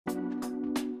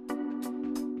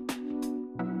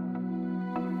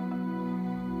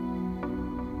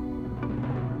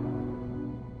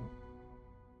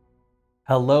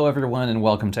Hello everyone and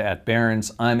welcome to At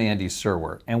Barrons. I'm Andy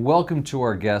Serwer and welcome to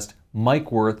our guest Mike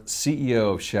Wirth,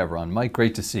 CEO of Chevron. Mike,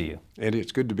 great to see you. Andy,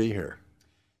 it's good to be here.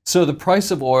 So the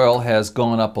price of oil has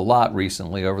gone up a lot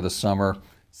recently over the summer,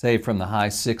 say from the high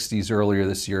 60s earlier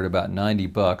this year to about 90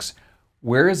 bucks.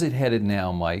 Where is it headed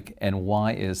now, Mike, and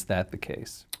why is that the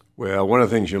case? Well, one of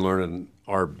the things you learn in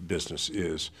our business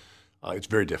is it's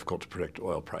very difficult to predict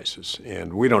oil prices,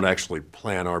 and we don't actually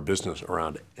plan our business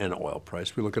around an oil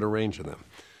price. We look at a range of them.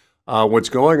 What's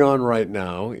going on right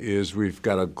now is we've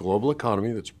got a global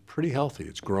economy that's pretty healthy.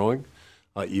 It's growing,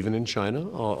 even in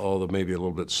China, although maybe a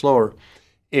little bit slower.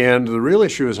 And the real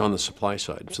issue is on the supply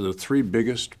side. So the three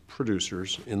biggest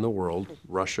producers in the world,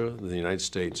 Russia, the United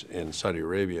States, and Saudi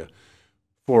Arabia,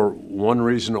 for one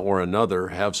reason or another,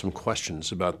 have some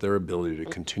questions about their ability to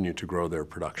continue to grow their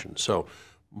production. So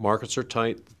markets are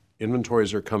tight,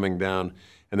 inventories are coming down,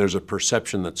 and there's a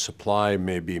perception that supply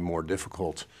may be more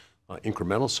difficult,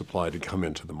 incremental supply to come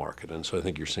into the market. And so I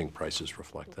think you're seeing prices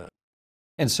reflect that.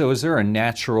 And so is there a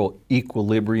natural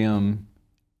equilibrium,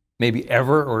 maybe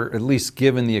ever, or at least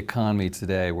given the economy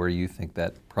today, where you think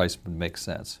that price would make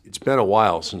sense? It's been a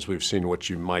while since we've seen what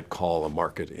you might call a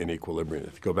market in equilibrium.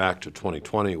 If you go back to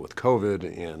 2020 with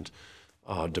COVID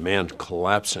and demand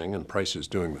collapsing and prices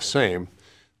doing the same,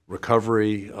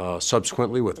 recovery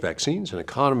subsequently with vaccines and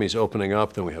economies opening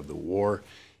up. Then we have the war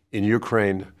in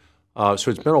Ukraine. So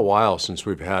it's been a while since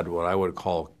we've had what I would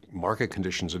call market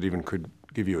conditions that even could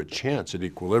give you a chance at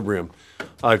equilibrium.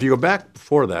 If you go back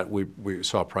before that, we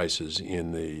saw prices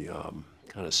in the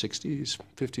kind of 60s,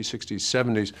 50s, 60s,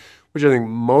 70s, which I think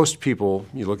most people,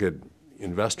 you look at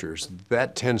investors,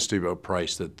 that tends to be a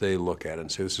price that they look at and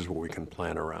say, this is what we can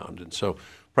plan around. And so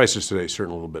prices today are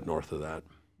certainly a little bit north of that.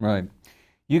 Right.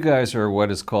 You guys are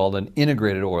what is called an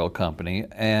integrated oil company,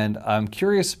 and I'm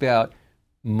curious about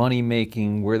money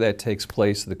making, where that takes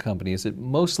place in the company. Is it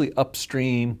mostly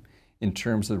upstream in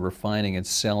terms of refining and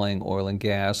selling oil and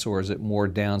gas, or is it more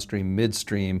downstream,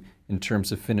 midstream in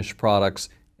terms of finished products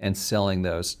and selling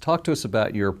those? Talk to us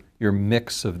about your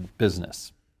mix of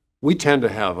business. We tend to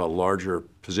have a larger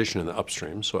position in the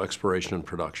upstream, so exploration and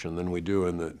production, than we do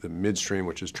in the midstream,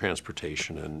 which is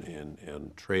transportation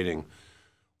and trading,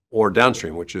 or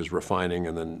downstream, which is refining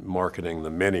and then marketing the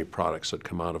many products that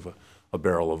come out of a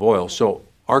barrel of oil. So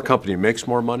our company makes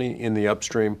more money in the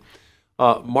upstream.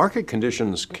 Market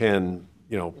conditions can,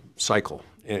 cycle,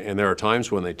 and there are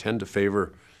times when they tend to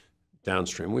favor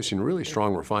downstream. We've seen really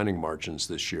strong refining margins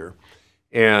this year,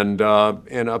 and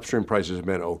upstream prices have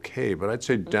been okay, but I'd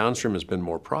say downstream has been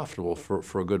more profitable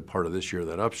for a good part of this year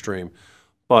than upstream.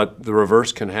 But the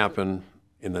reverse can happen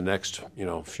in the next,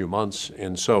 few months,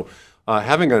 and so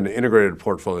having an integrated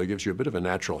portfolio gives you a bit of a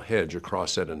natural hedge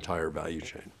across that entire value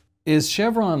chain. Is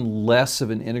Chevron less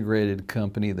of an integrated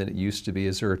company than it used to be?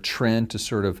 Is there a trend to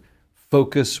sort of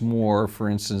focus more, for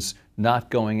instance, not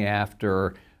going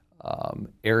after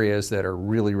areas that are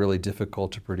really, really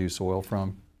difficult to produce oil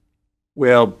from?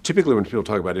 Well, typically when people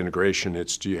talk about integration,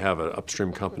 it's do you have an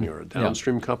upstream company or a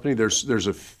downstream company?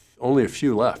 There's only a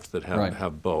few left that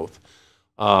have both.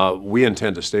 We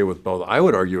intend to stay with both. I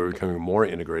would argue we're becoming more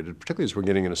integrated, particularly as we're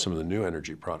getting into some of the new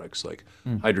energy products like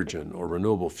hydrogen or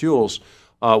renewable fuels,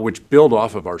 which build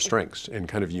off of our strengths and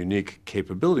kind of unique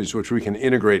capabilities, which we can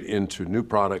integrate into new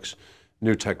products,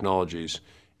 new technologies,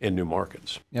 and new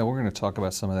markets. Yeah, we're going to talk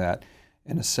about some of that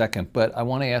in a second, but I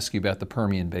want to ask you about the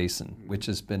Permian Basin, which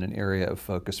has been an area of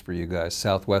focus for you guys.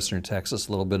 Southwestern Texas,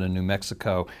 a little bit of New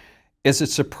Mexico. Is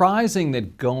it surprising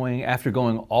that after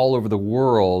going all over the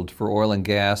world for oil and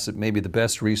gas, that maybe the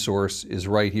best resource is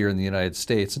right here in the United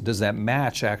States? And does that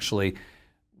match actually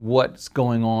what's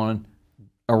going on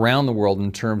around the world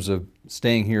in terms of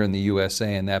staying here in the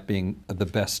USA and that being the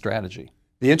best strategy?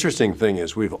 The interesting thing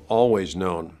is we've always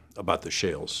known about the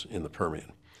shales in the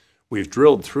Permian. We've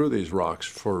drilled through these rocks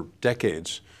for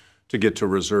decades to get to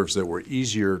reserves that were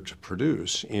easier to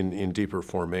produce in deeper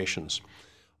formations.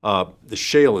 The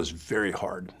shale is very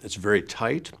hard. It's very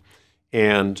tight,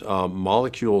 and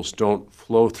molecules don't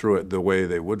flow through it the way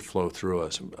they would flow through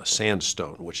a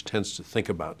sandstone, which tends to think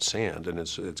about sand, and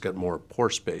it's got more pore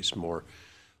space, more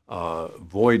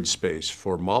void space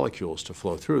for molecules to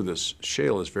flow through. This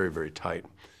shale is very, very tight.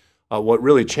 What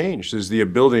really changed is the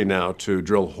ability now to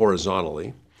drill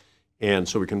horizontally, and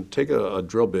so we can take a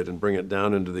drill bit and bring it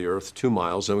down into the earth 2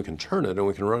 miles, then we can turn it, and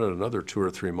we can run it another 2 or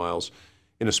 3 miles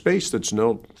in a space that's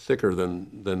no thicker than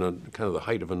kind of the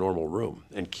height of a normal room,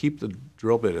 and keep the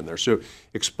drill bit in there. So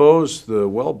expose the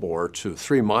wellbore to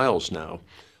 3 miles now,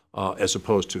 as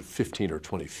opposed to 15 or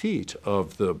 20 feet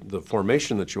of the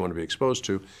formation that you want to be exposed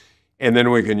to. And then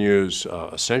we can use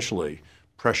essentially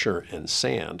pressure and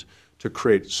sand to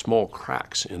create small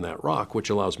cracks in that rock,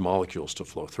 which allows molecules to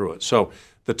flow through it. So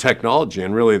the technology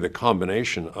and really the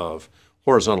combination of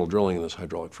horizontal drilling and this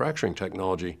hydraulic fracturing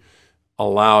technology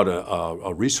allowed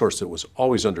a resource that was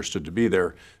always understood to be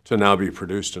there to now be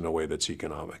produced in a way that's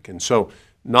economic. And so,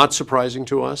 not surprising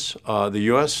to us, the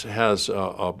U.S. has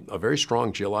a very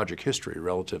strong geologic history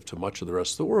relative to much of the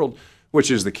rest of the world, which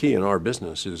is the key in our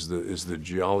business, is the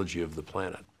geology of the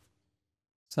planet.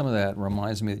 Some of that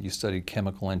reminds me that you studied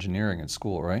chemical engineering in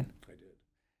school, right? I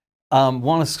did.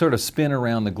 Want to sort of spin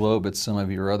around the globe at some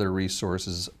of your other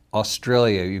resources.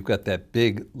 Australia, you've got that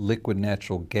big liquid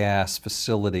natural gas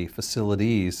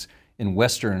facilities in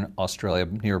Western Australia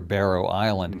near Barrow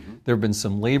Island. Mm-hmm. There have been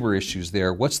some labor issues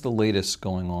there. What's the latest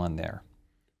going on there?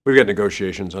 We've got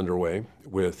negotiations underway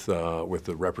with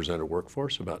the represented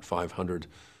workforce, about 500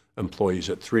 employees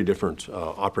at 3 different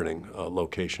operating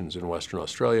locations in Western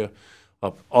Australia.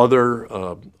 Other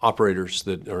operators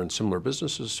that are in similar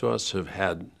businesses to us have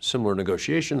had similar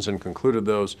negotiations and concluded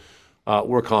those.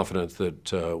 We're confident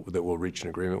that we'll reach an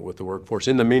agreement with the workforce.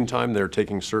 In the meantime, they're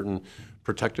taking certain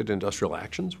protected industrial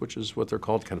actions, which is what they're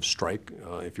called, kind of strike,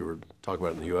 if you were talking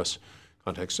about it in the U.S.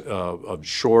 context, of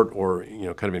short or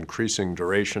kind of increasing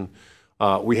duration.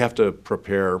 We have to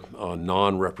prepare a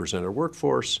non-represented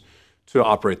workforce to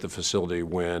operate the facility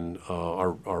when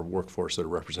our workforce that are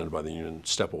represented by the union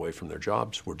step away from their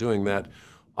jobs. We're doing that.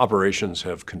 Operations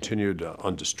have continued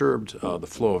undisturbed. The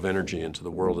flow of energy into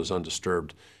the world is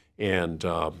undisturbed. And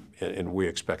we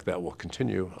expect that will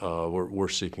continue. We're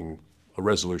seeking a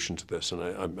resolution to this, and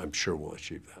I'm sure we'll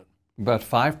achieve that. About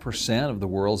 5% of the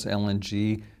world's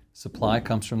LNG supply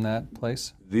comes from that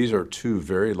place? These are 2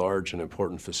 very large and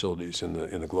important facilities in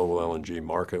the global LNG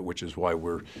market, which is why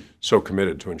we're so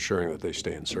committed to ensuring that they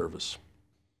stay in service.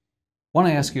 I want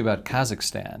to ask you about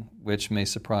Kazakhstan, which may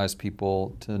surprise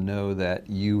people to know that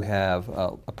you have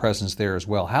a presence there as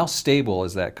well. How stable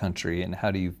is that country, and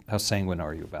how sanguine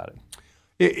are you about it?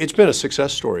 It's been a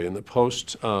success story in the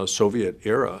post-Soviet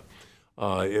era.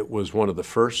 It was one of the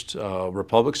first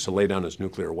republics to lay down its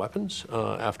nuclear weapons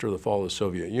after the fall of the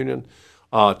Soviet Union,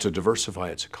 to diversify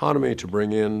its economy, to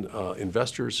bring in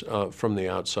investors from the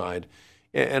outside.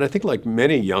 And I think, like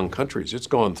many young countries, it's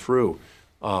gone through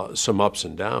some ups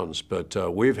and downs, but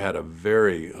we've had a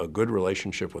very good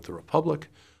relationship with the Republic,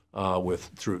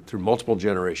 through multiple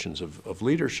generations of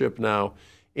leadership now,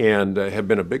 and have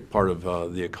been a big part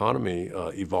of the economy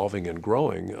evolving and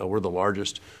growing. We're the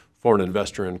largest foreign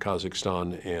investor in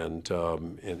Kazakhstan,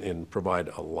 and provide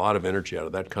a lot of energy out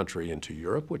of that country into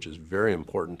Europe, which is very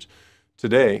important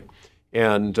today,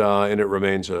 and it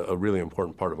remains a really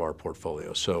important part of our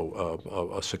portfolio.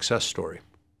 So a success story.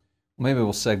 Maybe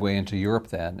we'll segue into Europe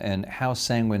then. And how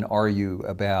sanguine are you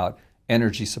about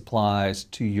energy supplies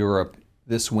to Europe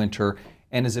this winter?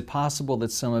 And is it possible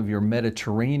that some of your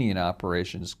Mediterranean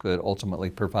operations could ultimately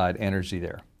provide energy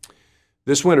there?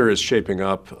 This winter is shaping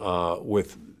up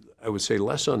with, I would say,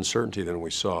 less uncertainty than we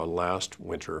saw last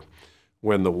winter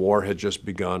when the war had just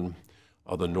begun.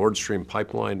 The Nord Stream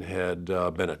pipeline had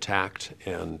been attacked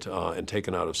and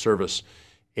taken out of service.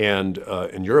 And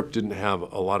Europe didn't have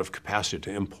a lot of capacity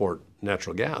to import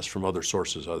natural gas from other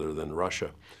sources other than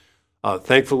Russia.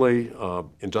 Thankfully,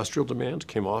 industrial demand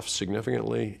came off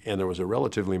significantly, and there was a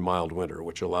relatively mild winter,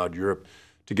 which allowed Europe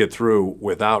to get through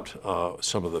without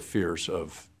some of the fears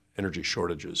of energy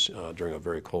shortages during a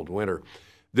very cold winter.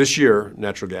 This year,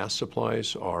 natural gas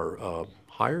supplies are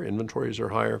higher, inventories are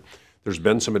higher. There's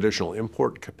been some additional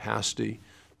import capacity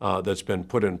that's been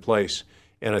put in place.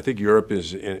 And I think Europe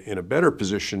is in a better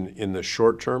position in the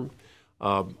short term.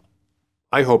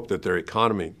 I hope that their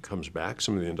economy comes back,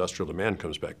 some of the industrial demand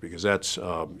comes back, because that's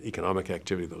economic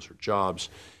activity, those are jobs.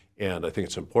 And I think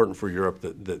it's important for Europe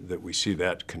that we see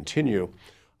that continue.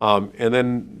 And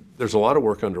then there's a lot of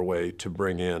work underway to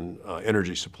bring in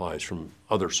energy supplies from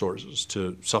other sources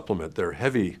to supplement their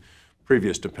heavy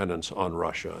previous dependence on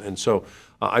Russia. And so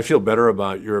I feel better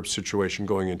about Europe's situation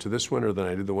going into this winter than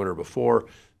I did the winter before.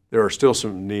 There are still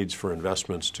some needs for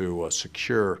investments to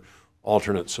secure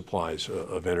alternate supplies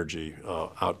of energy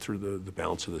out through the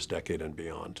balance of this decade and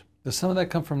beyond. Does some of that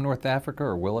come from North Africa,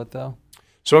 or will it, though?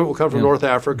 Some of it will come from North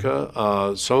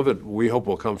Africa. Some of it, we hope,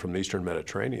 will come from the Eastern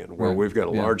Mediterranean, where we've got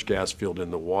a large gas field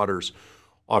in the waters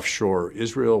offshore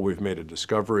Israel. We've made a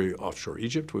discovery offshore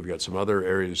Egypt. We've got some other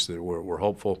areas that we're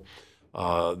hopeful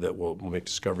that we'll make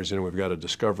discoveries in. We've got a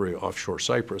discovery offshore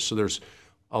Cyprus. So there's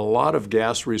a lot of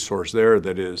gas resource there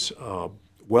that is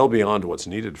well beyond what's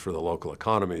needed for the local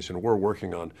economies, and we're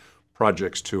working on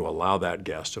projects to allow that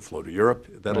gas to flow to Europe.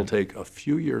 That'll take a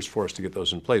few years for us to get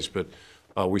those in place, but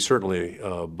we certainly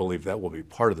believe that will be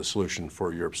part of the solution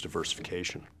for Europe's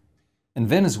diversification. In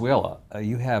Venezuela,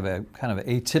 you have a kind of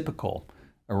atypical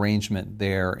arrangement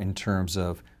there in terms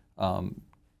of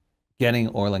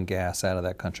getting oil and gas out of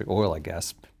that country, oil, I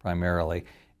guess, primarily,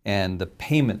 and the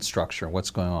payment structure, what's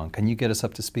going on. Can you get us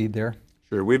up to speed there?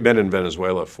 Sure. We've been in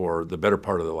Venezuela for the better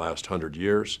part of the last 100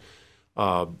 years.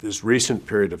 This recent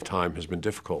period of time has been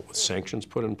difficult with sanctions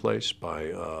put in place by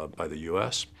the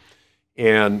U.S.,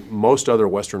 and most other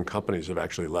Western companies have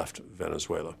actually left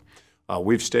Venezuela.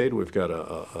 We've stayed. We've got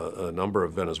a number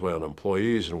of Venezuelan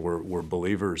employees, and we're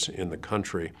believers in the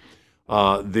country.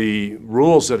 The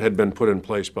rules that had been put in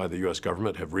place by the U.S.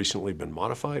 government have recently been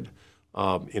modified,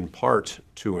 in part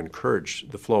to encourage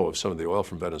the flow of some of the oil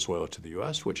from Venezuela to the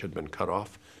U.S., which had been cut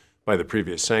off by the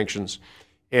previous sanctions.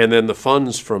 And then the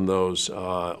funds from those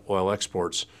oil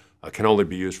exports can only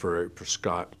be used for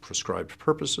prescribed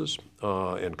purposes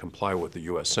and comply with the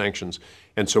U.S. sanctions.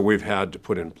 And so we've had to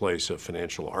put in place a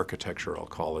financial architecture, I'll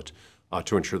call it,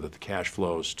 to ensure that the cash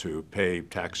flows to pay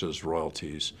taxes,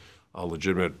 royalties,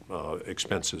 legitimate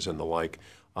expenses and the like.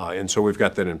 And so we've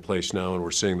got that in place now, and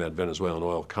we're seeing that Venezuelan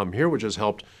oil come here, which has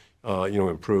helped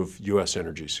improve U.S.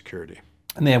 energy security.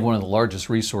 And they have one of the largest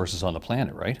resources on the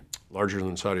planet, right? Larger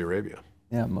than Saudi Arabia.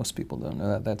 Yeah, most people don't know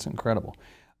that. That's incredible.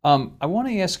 I want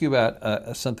to ask you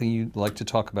about something you'd like to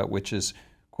talk about, which is,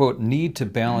 quote, need to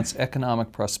balance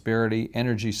economic prosperity,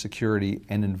 energy security,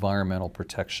 and environmental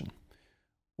protection.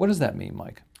 What does that mean,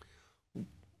 Mike?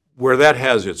 Where that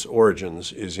has its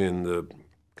origins is in the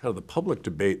kind of the public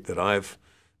debate that I've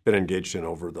been engaged in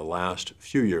over the last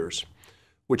few years,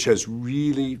 which has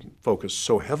really focused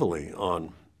so heavily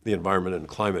on the environment and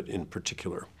climate in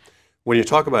particular. When you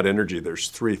talk about energy, there's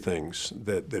three things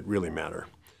that really matter.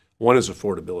 One is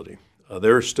affordability.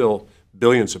 There are still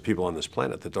billions of people on this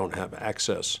planet that don't have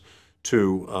access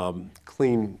to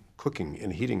clean cooking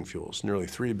and heating fuels. Nearly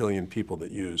 3 billion people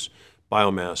that use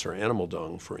biomass or animal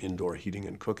dung for indoor heating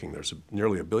and cooking. There's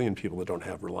nearly 1 billion people that don't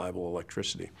have reliable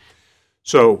electricity.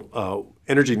 So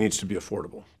energy needs to be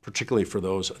affordable, particularly for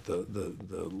those at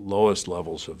the lowest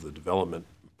levels of the development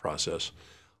process.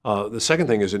 The second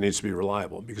thing is it needs to be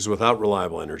reliable, because without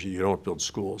reliable energy, you don't build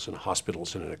schools and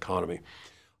hospitals and an economy.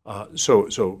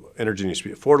 So energy needs to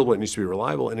be affordable, it needs to be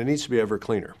reliable, and it needs to be ever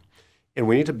cleaner. And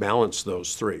we need to balance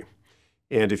those three.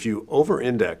 And if you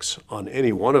over-index on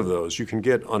any one of those, you can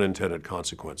get unintended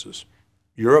consequences.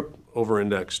 Europe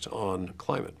over-indexed on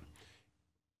climate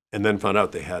and then found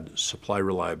out they had supply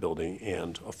reliability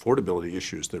and affordability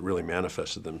issues that really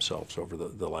manifested themselves over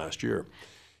the last year.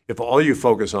 If all you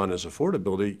focus on is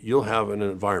affordability, you'll have an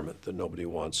environment that nobody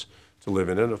wants to live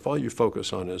in. And if all you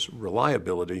focus on is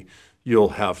reliability, you'll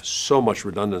have so much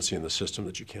redundancy in the system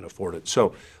that you can't afford it.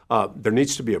 So there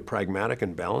needs to be a pragmatic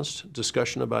and balanced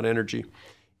discussion about energy.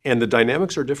 And the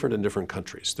dynamics are different in different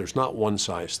countries. There's not one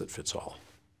size that fits all.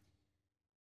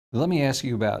 Let me ask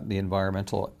you about the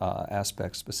environmental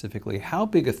aspect specifically. How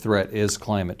big a threat is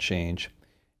climate change,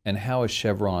 and how is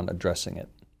Chevron addressing it?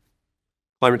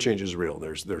 Climate change is real.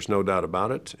 There's no doubt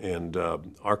about it. And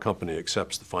our company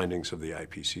accepts the findings of the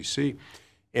IPCC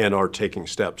and are taking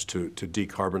steps to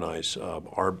decarbonize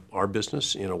our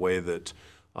business in a way that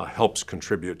helps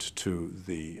contribute to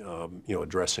the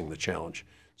addressing the challenge.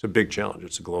 It's a big challenge.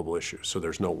 It's a global issue. So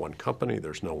there's no one company,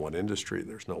 there's no one industry,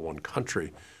 there's no one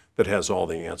country that has all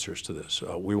the answers to this.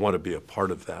 We want to be a part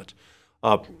of that.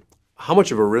 How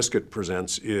much of a risk it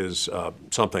presents is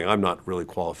something I'm not really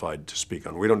qualified to speak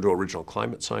on. We don't do original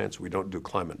climate science. We don't do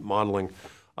climate modeling.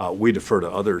 We defer to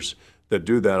others that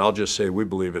do that. I'll just say we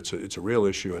believe it's a real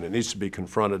issue, and it needs to be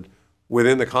confronted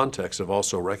within the context of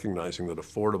also recognizing that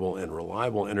affordable and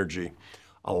reliable energy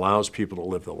allows people to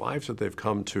live the lives that they've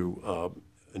come to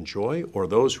enjoy, or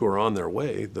those who are on their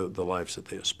way, the lives that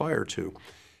they aspire to.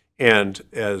 And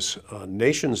as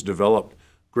nations develop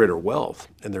greater wealth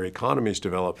and their economies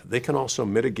develop, they can also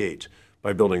mitigate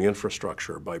by building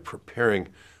infrastructure, by preparing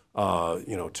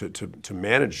to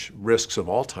manage risks of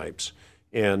all types.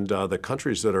 And the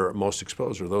countries that are most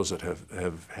exposed are those that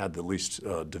have had the least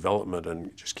development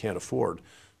and just can't afford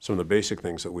some of the basic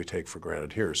things that we take for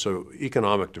granted here. So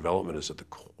economic development is at the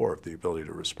core of the ability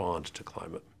to respond to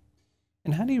climate.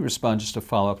 And how do you respond, just to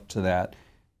follow up to that,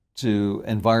 to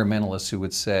environmentalists who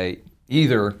would say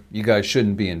either you guys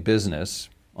shouldn't be in business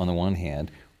on the one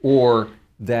hand, or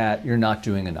that you're not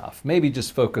doing enough? Maybe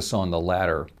just focus on the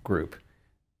latter group.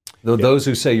 Those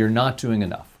who say you're not doing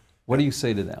enough, what do you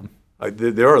say to them?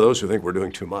 There are those who think we're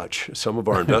doing too much. Some of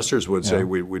our investors would say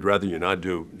we'd rather you not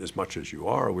do as much as you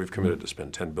are. We've committed to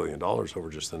spend $10 billion over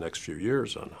just the next few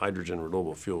years on hydrogen,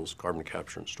 renewable fuels, carbon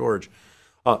capture and storage.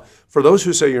 For those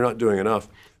who say you're not doing enough,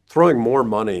 throwing more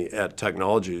money at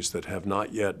technologies that have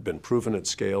not yet been proven at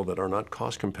scale, that are not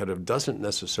cost competitive, doesn't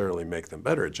necessarily make them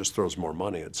better. It just throws more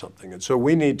money at something. And so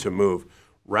we need to move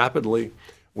rapidly.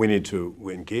 We need to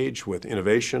engage with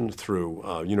innovation through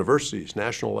universities,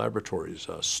 national laboratories,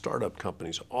 startup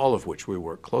companies, all of which we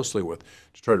work closely with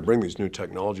to try to bring these new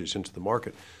technologies into the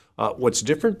market. What's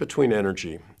different between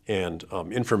energy and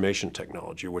information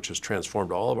technology, which has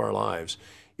transformed all of our lives,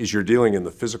 is you're dealing in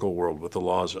the physical world with the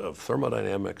laws of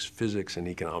thermodynamics, physics, and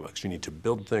economics. You need to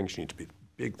build things, you need to be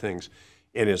big things,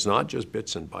 and it's not just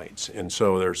bits and bytes. And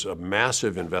so there's a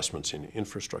massive investments in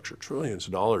infrastructure, trillions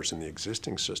of dollars in the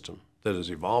existing system that has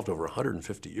evolved over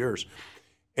 150 years,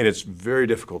 and it's very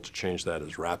difficult to change that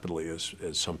as rapidly as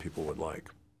some people would like.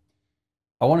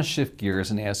 I want to shift gears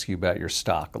and ask you about your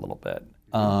stock a little bit.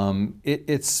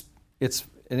 It's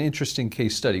an interesting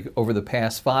case study. Over the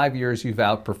past 5 years, you've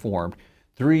outperformed.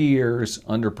 3 years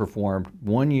underperformed.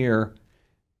 1 year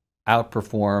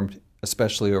outperformed,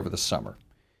 especially over the summer.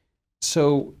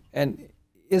 So, and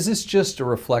is this just a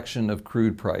reflection of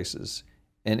crude prices?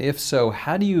 And if so,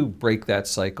 how do you break that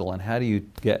cycle, and how do you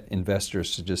get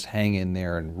investors to just hang in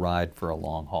there and ride for a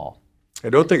long haul? I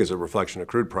don't think it's a reflection of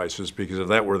crude prices, because if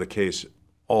that were the case,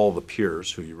 all the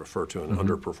peers who you refer to and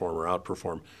underperform or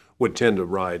outperform would tend to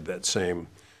ride that same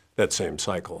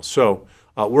cycle. So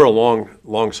we're a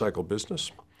long cycle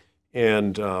business,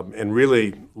 and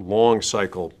really long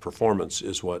cycle performance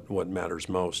is what matters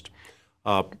most.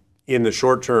 In the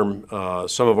short term,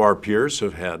 some of our peers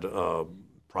have had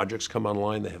projects come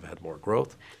online. They have had more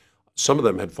growth. Some of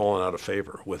them had fallen out of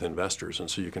favor with investors, and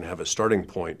so you can have a starting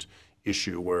point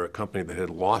issue where a company that had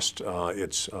lost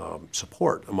its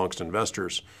support amongst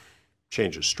investors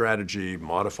changes strategy,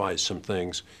 modifies some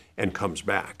things, and comes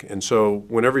back. And so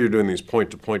whenever you're doing these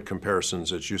point-to-point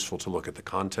comparisons, it's useful to look at the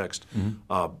context.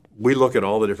 We look at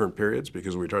all the different periods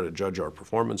because we try to judge our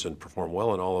performance and perform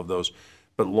well in all of those.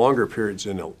 But longer periods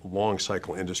in a long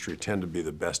cycle industry tend to be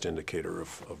the best indicator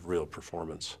of real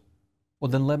performance.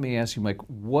 Well, then let me ask you, Mike,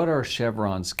 what are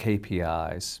Chevron's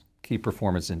KPIs, key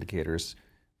performance indicators?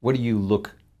 What do you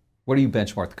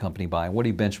benchmark the company by? What do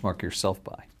you benchmark yourself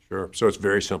by? Sure. So it's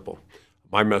very simple.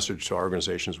 My message to our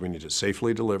organization is we need to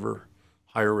safely deliver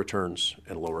higher returns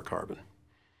and lower carbon.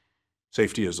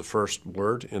 Safety is the first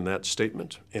word in that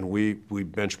statement, and we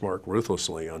benchmark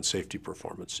ruthlessly on safety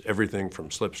performance. Everything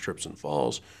from slips, trips, and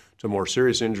falls to more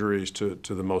serious injuries to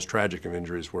the most tragic of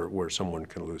injuries where someone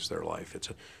can lose their life.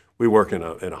 We work in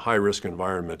a high-risk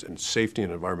environment, and safety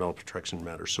and environmental protection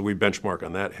matters. So we benchmark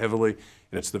on that heavily,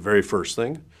 and it's the very first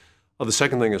thing. The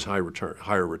second thing is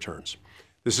higher returns.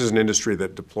 This is an industry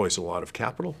that deploys a lot of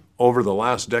capital. Over the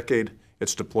last decade,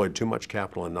 it's deployed too much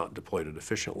capital and not deployed it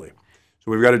efficiently. So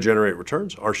we've got to generate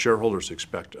returns. Our shareholders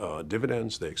expect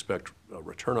dividends. They expect a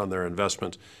return on their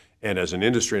investment. And as an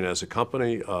industry and as a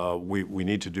company, we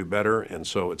need to do better. And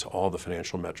so it's all the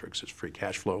financial metrics. It's free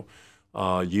cash flow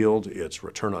yield. It's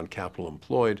return on capital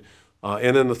employed.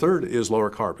 And then the third is lower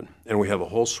carbon. And we have a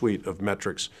whole suite of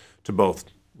metrics to both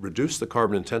reduce the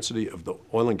carbon intensity of the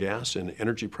oil and gas and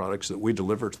energy products that we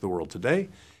deliver to the world today.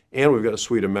 And we've got a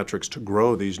suite of metrics to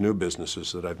grow these new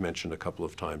businesses that I've mentioned a couple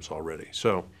of times already.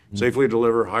 So safely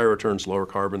deliver, higher returns, lower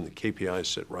carbon. The KPIs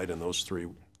sit right in those three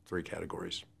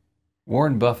categories.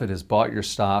 Warren Buffett has bought your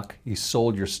stock. He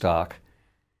sold your stock.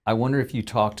 I wonder if you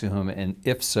talk to him, and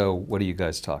if so, what do you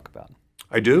guys talk about?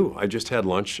 I do. I just had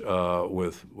lunch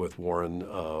with Warren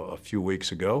a few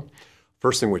weeks ago.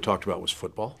 First thing we talked about was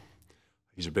football.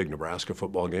 He's a big Nebraska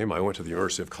football game. I went to the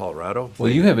University of Colorado. Well,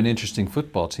 you have an interesting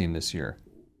football team this year.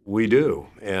 We do,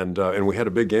 and we had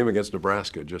a big game against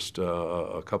Nebraska just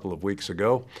a couple of weeks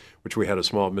ago, which we had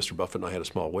Mr. Buffett and I had a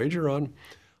small wager on.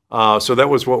 So that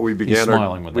was what we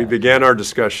began. We began our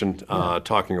discussion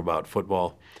talking about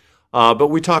football, but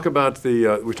we talk about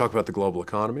the global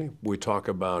economy. We talk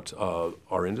about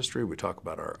our industry. We talk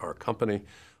about our company.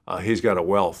 He's got a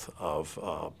wealth of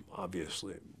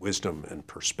obviously wisdom and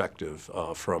perspective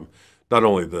from not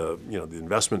only the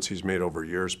investments he's made over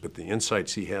years, but the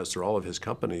insights he has through all of his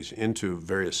companies into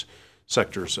various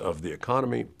sectors of the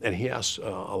economy. And he asks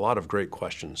a lot of great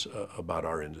questions about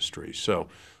our industry. So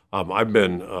I've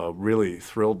been really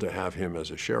thrilled to have him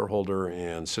as a shareholder,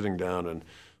 and sitting down and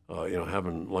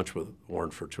having lunch with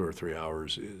Warren for 2 or 3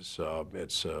 hours is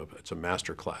it's a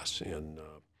master class in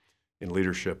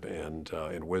leadership and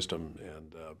in wisdom,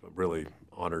 and really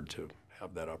honored to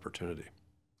have that opportunity.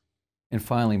 And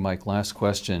finally, Mike, last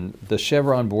question. The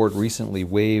Chevron board recently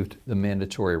waived the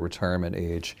mandatory retirement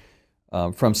age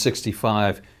from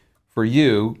 65. For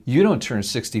you don't turn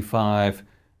 65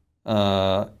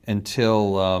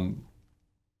 until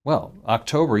Well,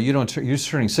 October, you're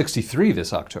turning 63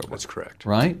 this October. That's correct.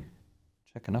 Right?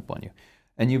 Checking up on you.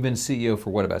 And you've been CEO for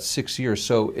what, about 6 years?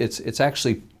 So it's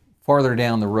actually farther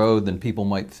down the road than people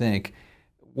might think.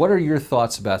 What are your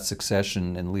thoughts about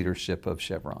succession and leadership of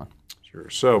Chevron? Sure.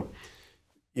 So,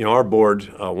 our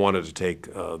board wanted to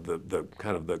take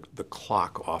the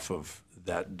clock off of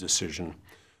that decision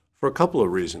for a couple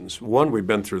of reasons. One, we've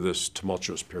been through this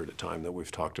tumultuous period of time that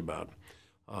we've talked about.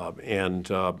 And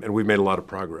we've made a lot of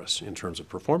progress in terms of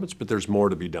performance, but there's more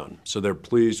to be done. So they're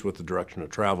pleased with the direction of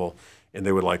travel, and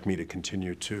they would like me to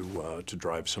continue to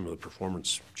drive some of the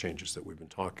performance changes that we've been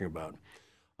talking about.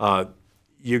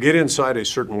 You get inside a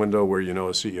certain window where you know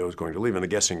a CEO is going to leave, and the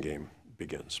guessing game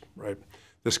begins, right?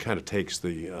 This kind of takes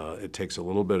it takes a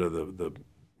little bit of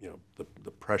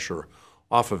the pressure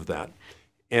off of that.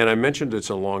 And I mentioned it's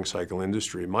a long cycle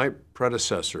industry. My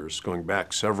predecessors, going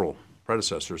back several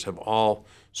predecessors, have all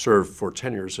served for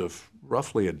tenures of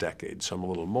roughly a decade, some a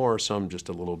little more, some just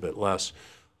a little bit less,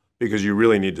 because you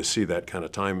really need to see that kind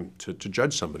of time to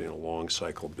judge somebody in a long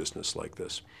cycle business like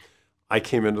this. I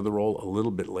came into the role a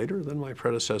little bit later than my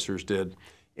predecessors did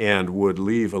and would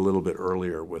leave a little bit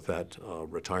earlier with that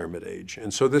retirement age.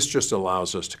 And so this just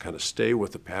allows us to kind of stay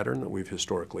with the pattern that we've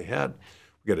historically had.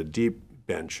 We've got a deep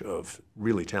bench of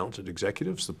really talented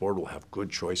executives. The board will have good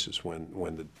choices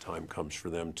when the time comes for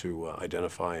them to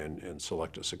identify and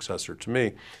select a successor to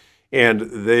me. And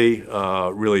they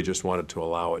really just wanted to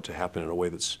allow it to happen in a way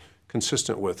that's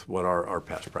consistent with what our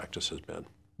past practice has been.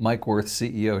 Mike Wirth,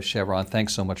 CEO of Chevron,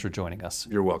 thanks so much for joining us.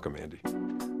 You're welcome, Andy.